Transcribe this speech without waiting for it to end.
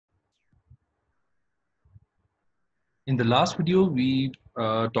In the last video, we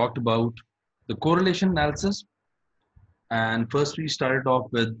talked about the correlation analysis. And first, we started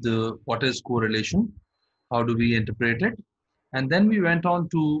off with what is correlation, how do we interpret it, and then we went on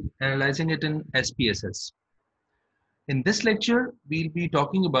to analyzing it in SPSS. In this lecture, we'll be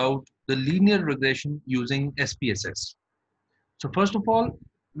talking about the linear regression using SPSS. So first of all,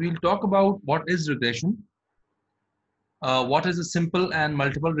 we'll talk about what is regression, what is a simple and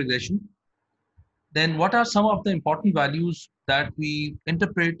multiple regression, then what are some of the important values that we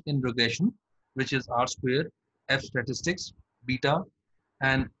interpret in regression, which is R square, F statistics, beta,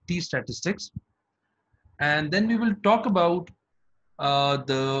 and T statistics. And then we will talk about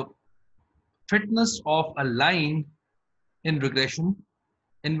the fitness of a line in regression,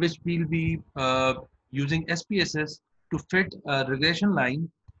 in which we'll be using SPSS to fit a regression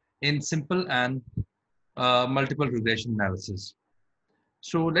line in simple and multiple regression analysis.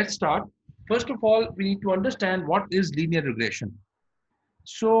 So let's start. First of all, we need to understand what is linear regression.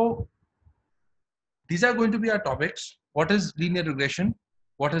 So these are going to be our topics. What is linear regression?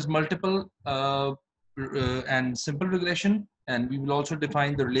 What is multiple and simple regression? And we will also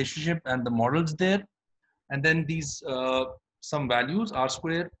define the relationship and the models there. And then these some values, R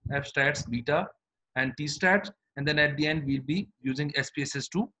square, F stats, beta, and T stats. And then at the end, we'll be using SPSS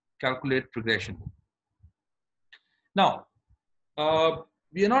to calculate regression. Now,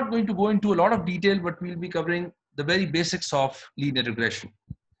 we are not going to go into a lot of detail, but we'll be covering the very basics of linear regression.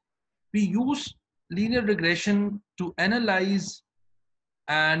 We use linear regression to analyze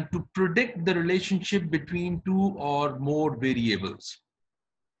and to predict the relationship between two or more variables.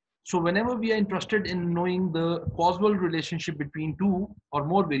 So whenever we are interested in knowing the causal relationship between two or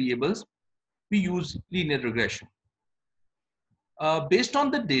more variables, we use linear regression. Based on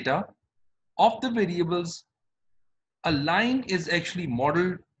the data of the variables, a line is actually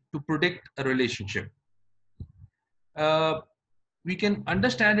modeled to predict a relationship. We can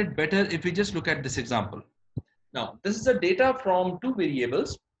understand it better if we just look at this example. Now, this is the data from two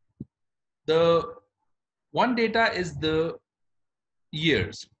variables. The one data is the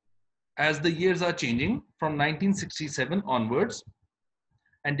years, as the years are changing from 1967 onwards,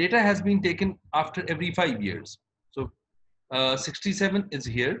 and data has been taken after every 5 years. So 67 is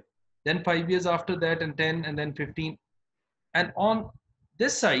here, then 5 years after that, and 10, and then 15. And on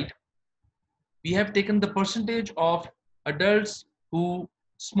this side, we have taken the percentage of adults who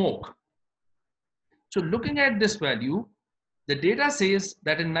smoke. So looking at this value, the data says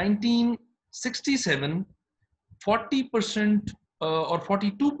that in 1967, 40% or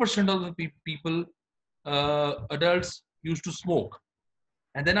 42% of the people, adults, used to smoke.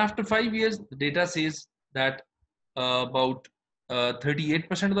 And then after 5 years, the data says that about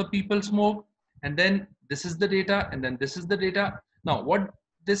 38% of the people smoke. And then this is the data, and then this is the data. Now, what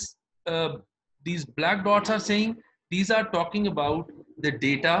this these black dots are saying, these are talking about the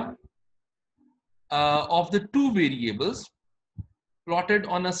data of the two variables plotted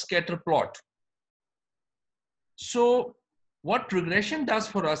on a scatter plot. So what regression does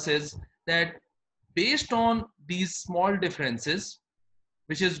for us is that based on these small differences,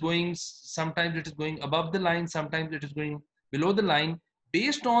 which is going, sometimes it is going above the line, sometimes it is going below the line,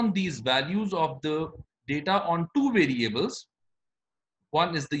 based on these values of the data on two variables,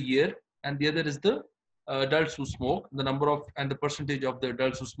 one is the year and the other is the adults who smoke, the number of and the percentage of the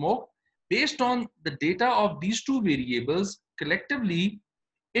adults who smoke. Based on the data of these two variables collectively,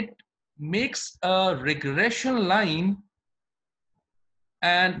 it makes a regression line.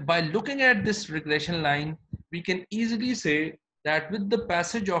 And by looking at this regression line, we can easily say that with the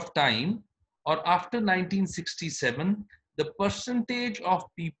passage of time, or after 1967, the percentage of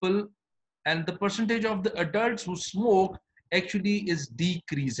people and the percentage of the adults who smoke actually is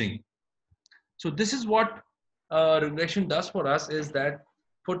decreasing. So this is what regression does for us, is that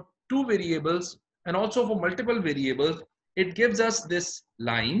for two variables and also for multiple variables, it gives us this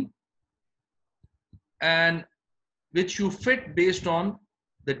line, and which you fit based on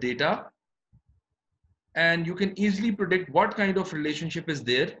the data, and you can easily predict what kind of relationship is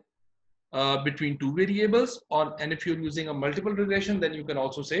there between two variables. And if you're using a multiple regression, then you can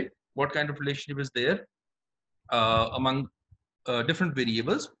also say what kind of relationship is there among different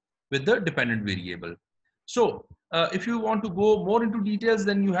variables with the dependent variable. So if you want to go more into details,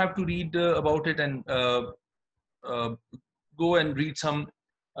 then you have to read about it and go and read some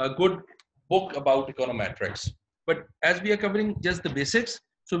good book about econometrics. But as we are covering just the basics,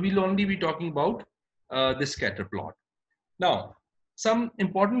 so we'll only be talking about this scatter plot. Now, some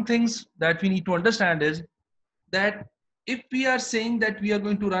important things that we need to understand is that if we are saying that we are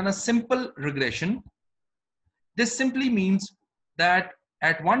going to run a simple regression, this simply means that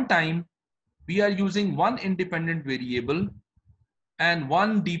at one time we are using one independent variable and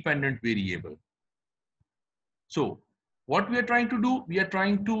one dependent variable. So what we are trying to do, we are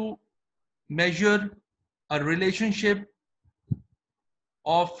trying to measure a relationship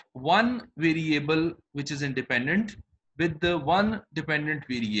of one variable which is independent with the one dependent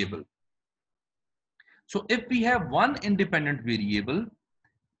variable. So if we have one independent variable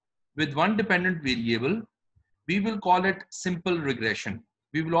with one dependent variable, we will call it simple regression.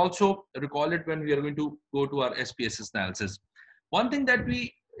 We will also recall it when we are going to go to our SPSS analysis. One thing that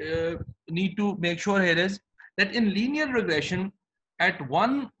we need to make sure here is that in linear regression, at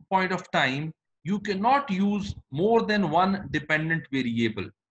one point of time, you cannot use more than one dependent variable.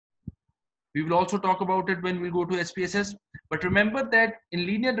 We will also talk about it when we go to SPSS. But remember that in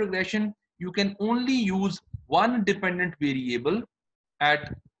linear regression, you can only use one dependent variable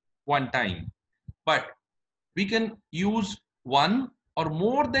at one time. But we can use one or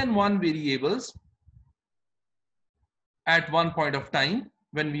more than one variables at one point of time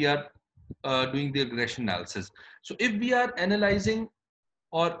when we are doing the regression analysis. So if we are analyzing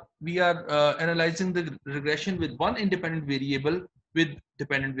or we are analyzing the regression with one independent variable with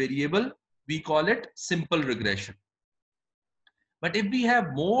dependent variable, we call it simple regression. But if we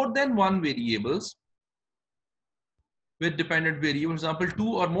have more than one variables with dependent variables, for example,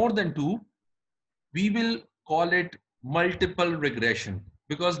 two or more than two, we will call it multiple regression,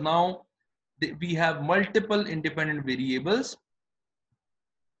 because now we have multiple independent variables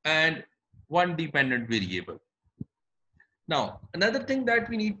and one dependent variable. Now, another thing that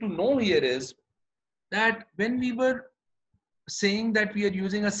we need to know here is that when we were saying that we are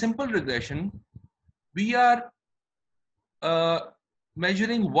using a simple regression, we are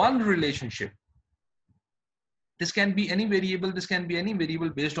measuring one relationship. This can be any variable, this can be any variable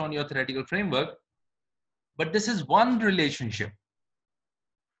based on your theoretical framework, but this is one relationship.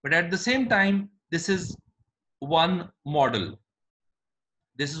 But at the same time, this is one model.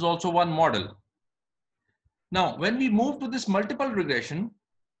 This is also one model. Now, when we move to this multiple regression,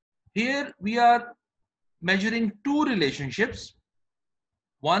 here we are measuring two relationships,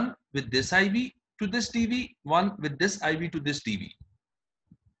 one with this IV to this DV, one with this IV to this DV.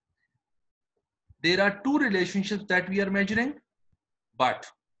 There are two relationships that we are measuring, but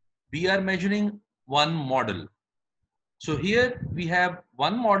we are measuring one model. So here we have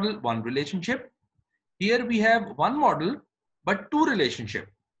one model, one relationship. Here we have one model, but two relationship.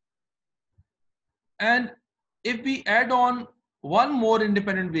 And if we add on one more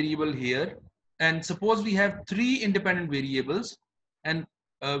independent variable here, and suppose we have three independent variables, and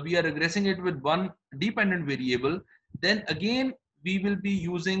we are regressing it with one dependent variable, then again we will be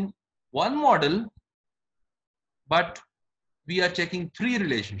using one model, but we are checking three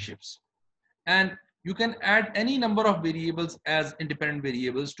relationships. And you can add any number of variables as independent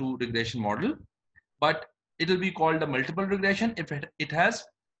variables to regression model, but it will be called a multiple regression if it has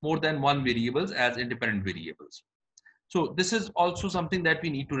more than one variables as independent variables. So this is also something that we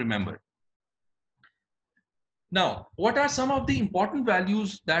need to remember. Now, what are some of the important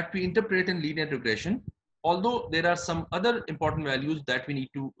values that we interpret in linear regression? Although there are some other important values that we need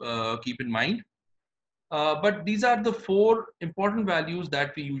to keep in mind. But these are the four important values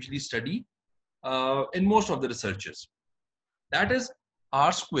that we usually study in most of the researches. That is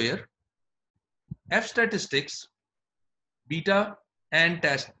R square, F statistics, beta, and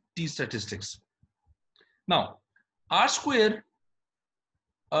T statistics. Now, R square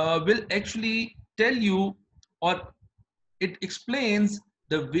will actually tell you, or it explains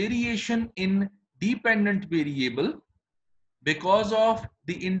the variation in dependent variable because of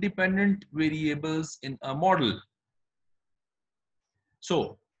the independent variables in a model.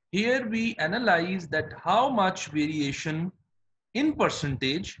 So here we analyze that how much variation in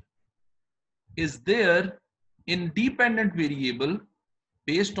percentage is there in dependent variable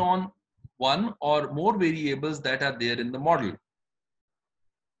based on one or more variables that are there in the model.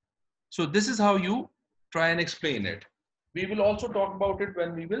 So this is how you try and explain it. We will also talk about it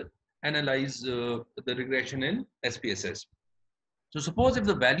when we will analyze the regression in SPSS. So suppose if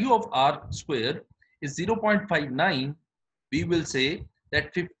the value of R square is 0.59, we will say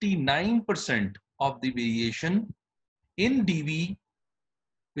that 59% of the variation in DV,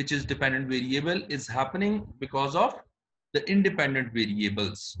 which is dependent variable, is happening because of the independent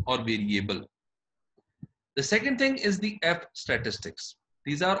variables or variable. The second thing is the F statistics.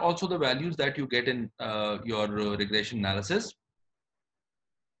 These are also the values that you get in your regression analysis.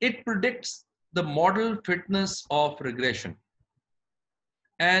 It predicts the model fitness of regression.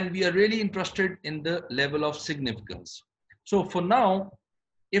 And we are really interested in the level of significance. So for now,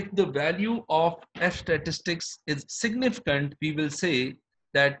 if the value of F statistics is significant, we will say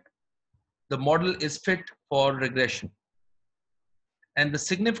that the model is fit for regression. And the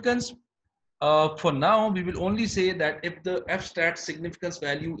significance, for now, we will only say that if the f-stat significance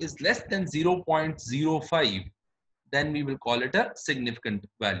value is less than 0.05, then we will call it a significant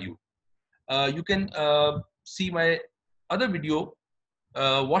value. You can see my other video,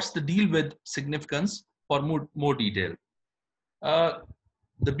 what's the deal with significance, for more detail.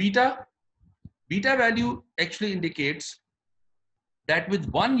 The beta value actually indicates that with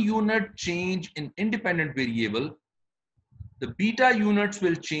 1 unit change in independent variable, the beta units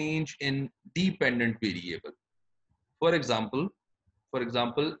will change in dependent variable. For example,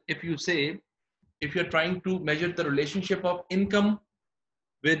 if you say, if you're trying to measure the relationship of income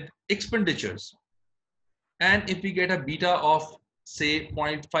with expenditures, and if we get a beta of say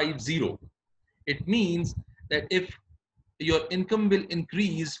 0.50, it means that if your income will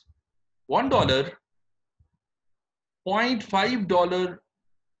increase $1, $0.5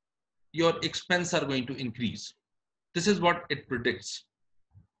 your expense are going to increase. This is what it predicts.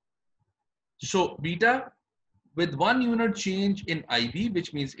 So beta with 1 unit change in IB,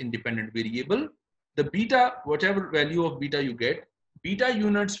 which means independent variable, the beta, whatever value of beta you get, beta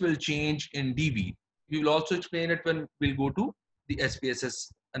units will change in DV. We will also explain it when we'll go to the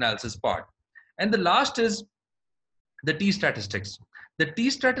SPSS analysis part. And the last is the T statistics. The T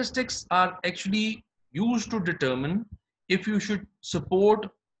statistics are actually used to determine if you should support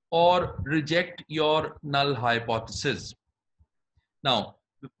or reject your null hypothesis. Now,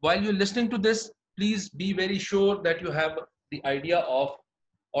 while you're listening to this, please be very sure that you have the idea of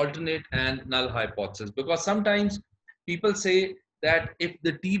alternate and null hypothesis, because sometimes people say that if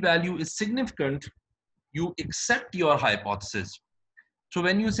the T value is significant, you accept your hypothesis. So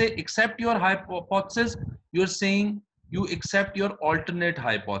when you say accept your hypothesis, you're saying you accept your alternate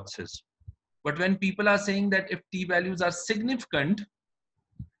hypothesis. But when people are saying that if T values are significant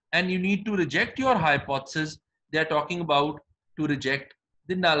and you need to reject your hypothesis, they're talking about to reject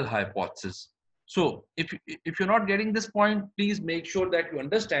the null hypothesis. So if you're not getting this point, please make sure that you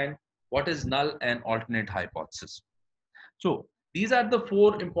understand what is null and alternate hypothesis. So these are the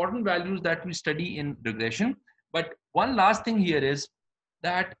 4 important values that we study in regression. But one last thing here is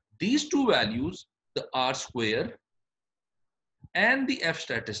that these 2 values, the R square and the F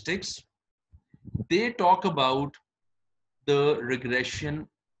statistics, they talk about the regression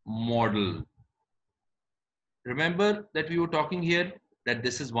model. Remember that we were talking here that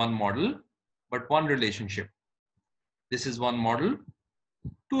this is one model, but one relationship. This is one model,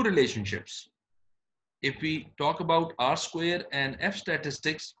 2 relationships. If we talk about R square and F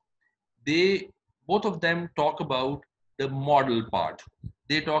statistics, they both of them talk about the model part.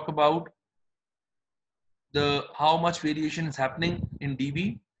 They talk about the how much variation is happening in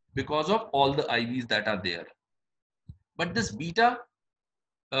DV because of all the IVs that are there. But this beta,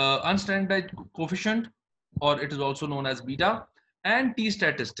 unstandardized coefficient, or it is also known as beta, and T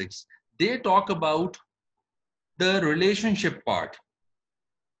statistics, they talk about the relationship part.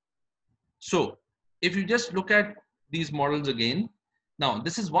 So if you just look at these models again, now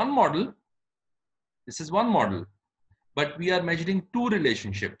this is one model, but we are measuring 2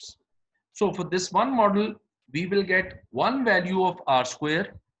 relationships. So for this one model, we will get one value of R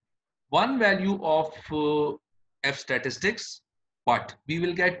square, one value of F statistics, but we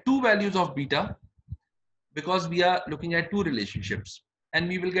will get 2 values of beta because we are looking at 2 relationships, and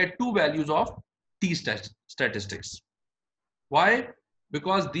we will get 2 values of T statistics. Why?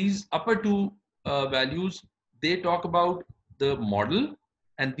 Because these upper 2 values, they talk about the model,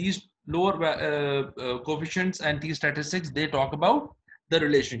 and these lower coefficients and T statistics, they talk about the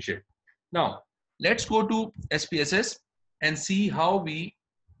relationship. Now, let's go to SPSS and see how we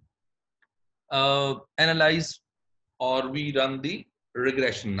analyze or we run the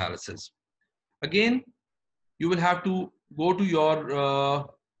regression analysis. Again, you will have to go to your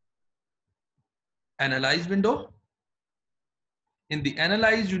analyze window. In the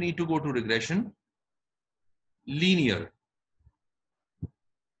analyze, you need to go to regression, linear.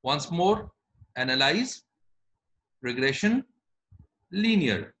 Once more, analyze, regression,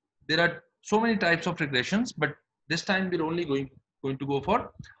 linear. There are so many types of regressions, but this time we're only going to go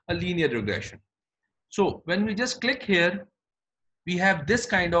for a linear regression. So when we just click here, we have this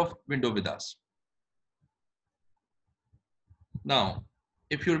kind of window with us. Now,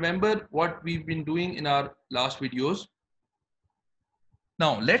 if you remember what we've been doing in our last videos,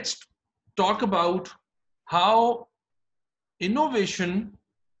 now let's talk about how innovation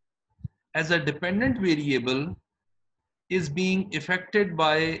as a dependent variable is being affected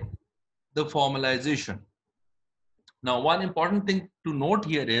by the formalization. Now, one important thing to note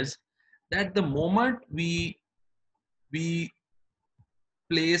here is that the moment we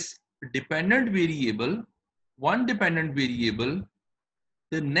place dependent variable, one dependent variable,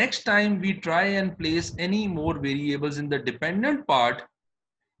 the next time we try and place any more variables in the dependent part,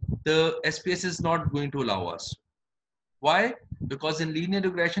 the SPSS is not going to allow us. Why? Because in linear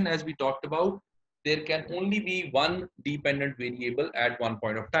regression, as we talked about, there can only be one dependent variable at one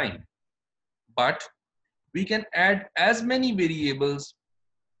point of time. But we can add as many variables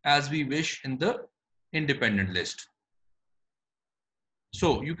as we wish in the independent list.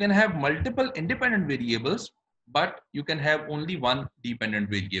 So you can have multiple independent variables, but you can have only one dependent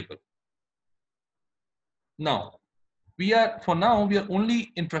variable. Now, we are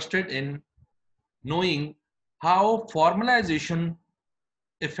only interested in knowing how formalization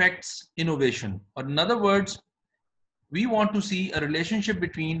affects innovation. Or in other words, we want to see a relationship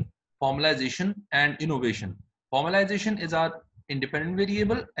between formalization and innovation. Formalization is our independent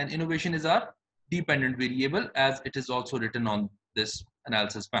variable and innovation is our dependent variable, as it is also written on this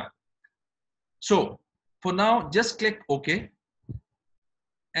analysis map. So for now, just click OK.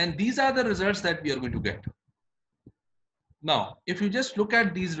 And these are the results that we are going to get. Now, if you just look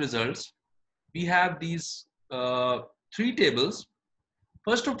at these results, we have these three tables.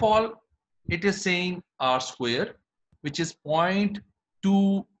 First of all, it is saying R square, which is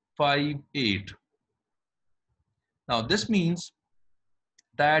 0.258. Now, this means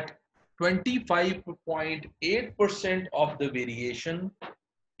that 25.8% of the variation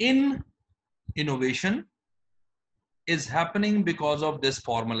in innovation is happening because of this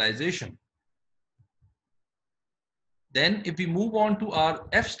formalization. Then if we move on to our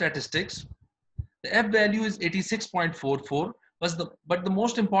F statistics, the F value is 86.44, but the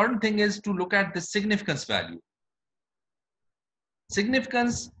most important thing is to look at the significance value.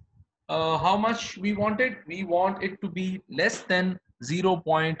 Significance, how much we want it? We want it to be less than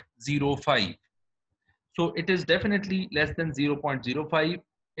 0.05. So it is definitely less than 0.05.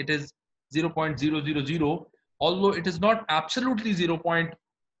 It is 0.0000, although it is not absolutely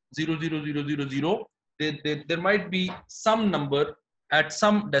 0.00000. There might be some number at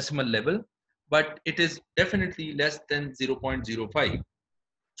some decimal level, but it is definitely less than 0.05.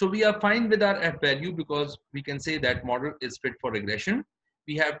 So we are fine with our F value because we can say that model is fit for regression.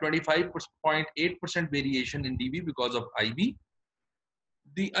 We have 25.8% variation in DV because of IB.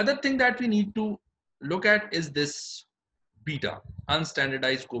 The other thing that we need to look at is this beta,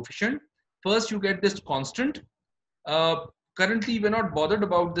 unstandardized coefficient. First, you get this constant. Currently, we're not bothered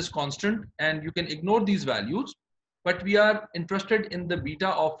about this constant and you can ignore these values, but we are interested in the beta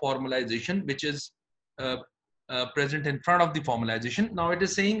of formalization, which is present in front of the formalization. Now it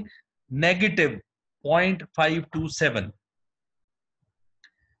is saying negative 0.527.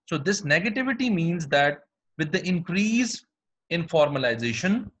 So this negativity means that with the increase in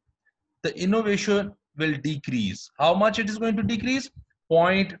formalization, the innovation will decrease. How much it is going to decrease?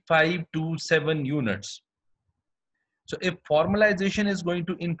 0.527 units. So if formalization is going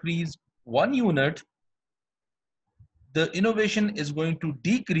to increase 1 unit, the innovation is going to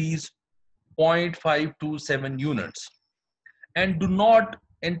decrease 0.527 units. And do not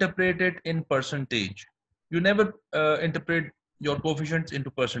interpret it in percentage. You never interpret your coefficients into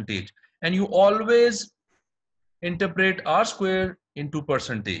percentage. And you always interpret R square into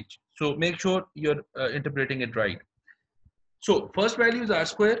percentage. So make sure you're interpreting it right. So first value is R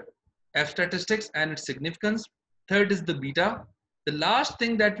square, F statistics and its significance. Third is the beta. The last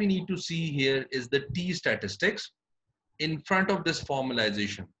thing that we need to see here is the T statistics in front of this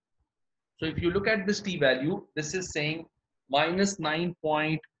formalization. So if you look at this T value, this is saying minus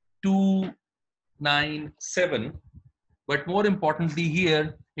 9.297. But more importantly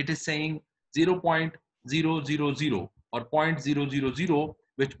here, it is saying 0.000 or 0.000,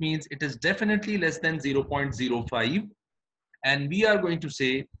 which means it is definitely less than 0.05. And we are going to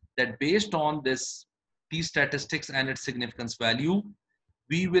say that based on this T statistics and its significance value,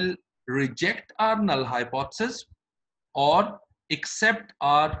 we will reject our null hypothesis or accept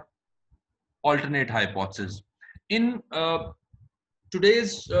our alternate hypothesis. In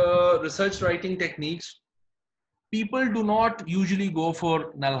today's research writing techniques, people do not usually go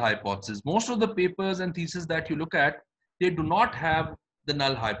for null hypothesis. Most of the papers and theses that you look at, they do not have the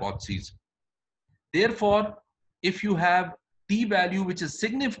null hypotheses. Therefore, if you have T value which is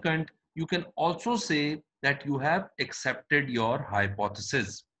significant, you can also say that you have accepted your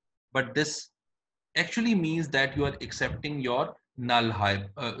hypothesis. But this actually means that you are accepting your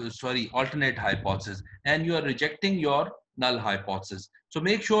alternate hypothesis, and you are rejecting your null hypothesis. So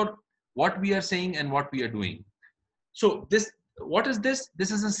make sure what we are saying and what we are doing. So what is this?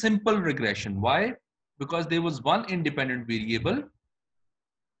 This is a simple regression. Why? Because there was one independent variable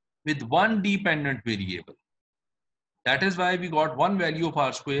with one dependent variable. That is why we got one value of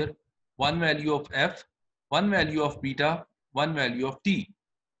R square one value of f, one value of beta, one value of t.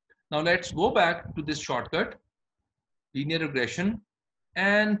 Now let's go back to this shortcut, linear regression,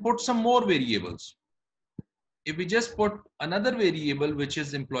 and put some more variables. If we just put another variable, which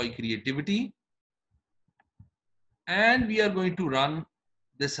is employee creativity, and we are going to run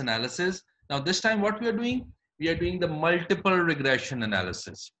this analysis. Now this time what we are doing? We are doing the multiple regression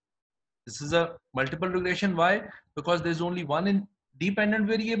analysis. This is a multiple regression. Why? Because there's only one independent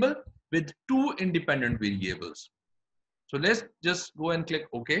variable with two independent variables. So let's just go and click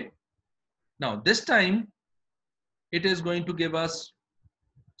OK. Now this time it is going to give us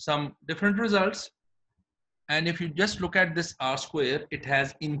some different results. And if you just look at this R square, it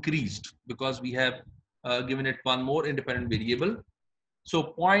has increased because we have given it one more independent variable.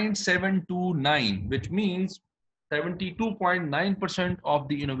 So 0.729, which means 72.9% of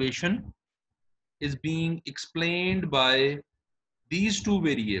the innovation is being explained by these two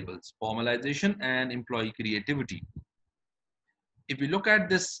variables, formalization and employee creativity. If we look at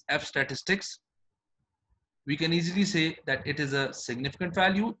this F statistics, we can easily say that it is a significant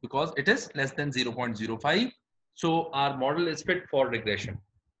value because it is less than 0.05. So our model is fit for regression.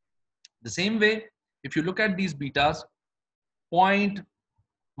 The same way, if you look at these betas,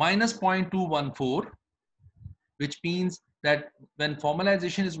 minus 0.214, which means that when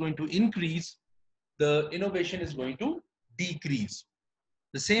formalization is going to increase, the innovation is going to decrease.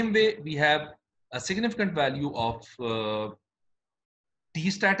 The same way, we have a significant value of T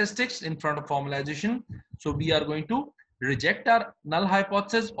statistics in front of formalization. So we are going to reject our null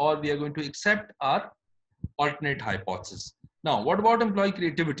hypothesis, or we are going to accept our alternate hypothesis. Now, what about employee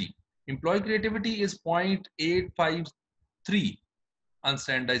creativity? Employee creativity is 0.853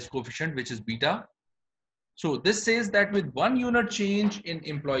 unstandardized coefficient, which is beta. So this says that with 1 unit change in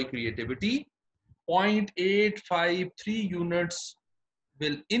employee creativity, 0.853 units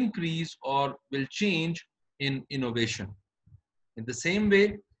will increase or will change in innovation. In the same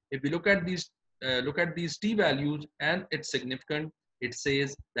way, if we look at these t values and it's significant, it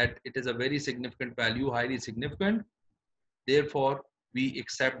says that it is a very significant value, highly significant. Therefore, we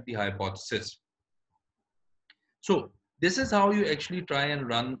accept the hypothesis. So this is how you actually try and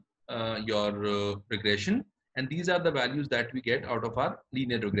run your regression, and these are the values that we get out of our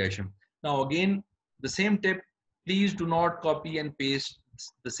linear regression. Now again, the same tip: please do not copy and paste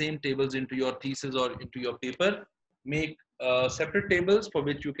the same tables into your thesis or into your paper. Make separate tables, for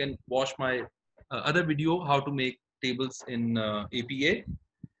which you can watch my other video, how to make tables in APA.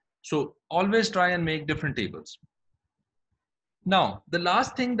 So always try and make different tables. Now, the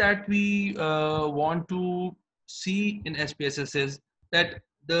last thing that we want to see in SPSS is that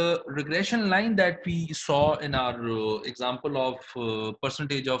the regression line that we saw in our example of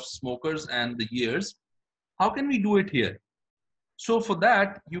percentage of smokers and the years, how can we do it here? So for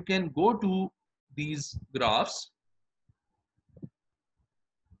that, you can go to these graphs,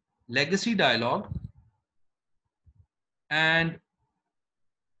 legacy dialog, and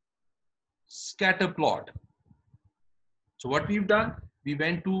scatter plot. So what we've done, we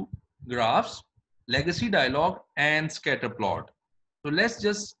went to graphs, legacy dialog, and scatter plot. So let's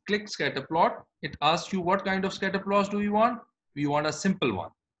just click scatter plot. It asks you what kind of scatter plots do you want? We want a simple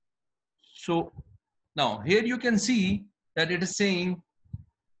one. So now here you can see that it is saying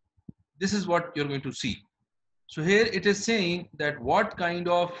this is what you're going to see. So here it is saying that what kind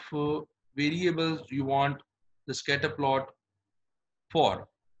of variables you want the scatter plot for.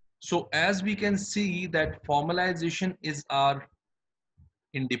 So as we can see that formalization is our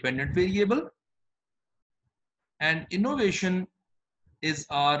independent variable and innovation is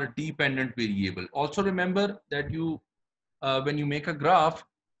our dependent variable. Also remember that you when you make a graph,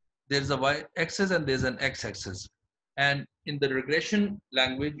 there's a y-axis and there's an x-axis, and in the regression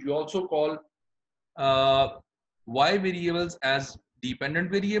language you also call y variables as dependent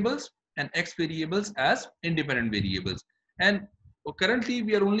variables and x variables as independent variables. And currently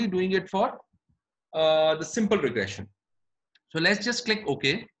we are only doing it for the simple regression. So let's just click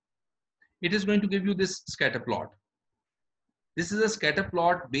OK. It is going to give you this scatter plot. This is a scatter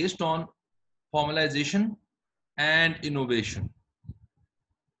plot based on formalization and innovation.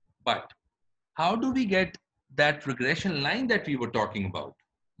 But how do we get that regression line that we were talking about?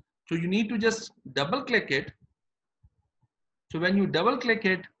 So you need to just double click it. So when you double click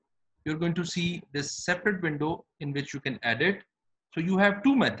it, you're going to see this separate window in which you can edit. So you have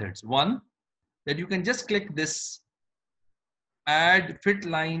two methods. One, that you can just click this add fit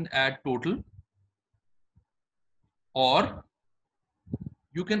line at total, or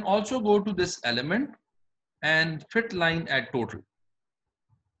you can also go to this element and fit line at total.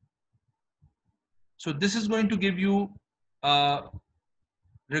 So this is going to give you a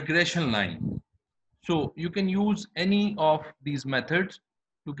regression line. So you can use any of these methods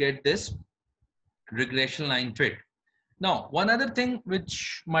to get this regression line fit. Now, one other thing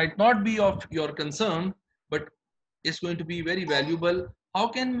which might not be of your concern, but is going to be very valuable. How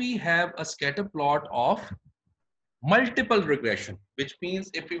can we have a scatter plot of multiple regression, which means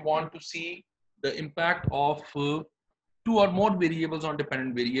if we want to see the impact of two or more variables on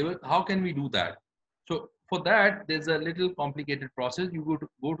dependent variable, how can we do that? So for that, there's a little complicated process. You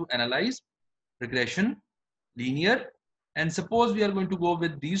go to analyze, regression, linear, and suppose we are going to go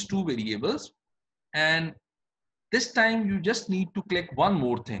with these two variables, and this time you just need to click one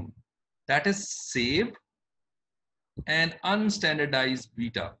more thing, that is save and unstandardized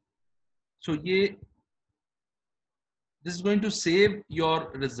beta. So this is going to save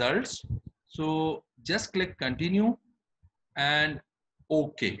your results. So just click continue and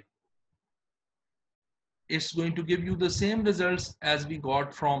OK. It's going to give you the same results as we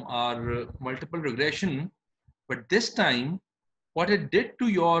got from our multiple regression, but this time what it did to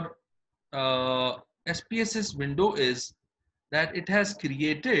your SPSS window is that it has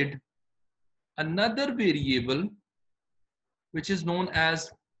created another variable which is known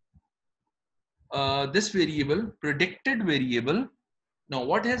as this variable, predicted variable. Now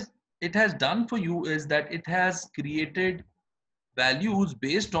what it has done for you is that it has created values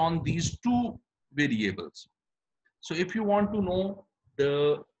based on these two variables. So if you want to know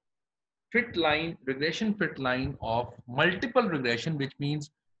the fit line, regression fit line of multiple regression, which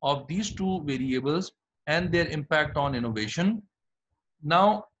means of these two variables and their impact on innovation.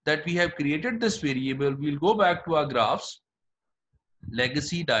 Now that we have created this variable, we'll go back to our graphs,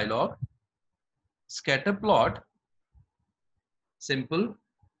 legacy dialog, scatter plot, simple,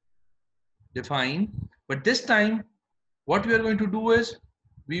 define. But this time, what we are going to do is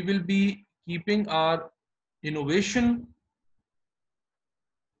we will be keeping our innovation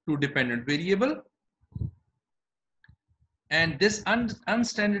to dependent variable, and this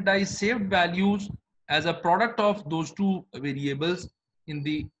unstandardized saved values as a product of those two variables in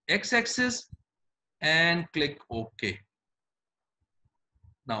the x-axis, and click OK.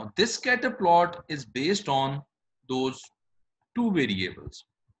 Now this scatter plot is based on those two variables,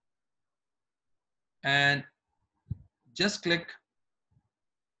 and just click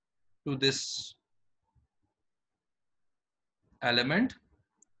to this element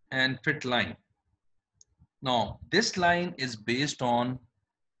and fit line. Now this line is based on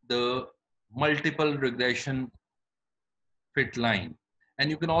the multiple regression fit line, and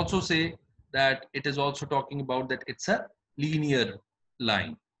you can also say that it is also talking about that it's a linear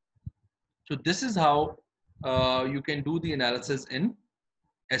line. So this is how you can do the analysis in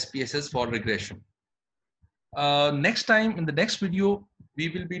SPSS for regression. Next time, in the next video, we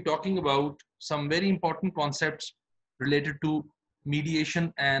will be talking about some very important concepts related to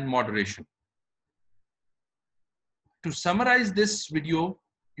mediation and moderation. To summarize this video,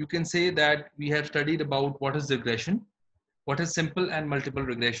 you can say that we have studied about what is regression, what is simple and multiple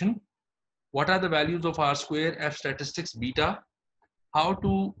regression, what are the values of R square, F statistics, beta, how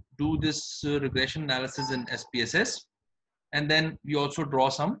to do this regression analysis in SPSS, and then we also draw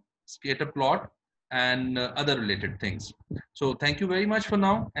some scatter plot and other related things. So thank you very much for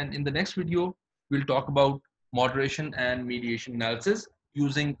now, and in the next video we'll talk about moderation and mediation analysis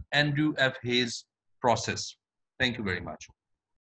using Andrew F. Hayes process. Thank you very much.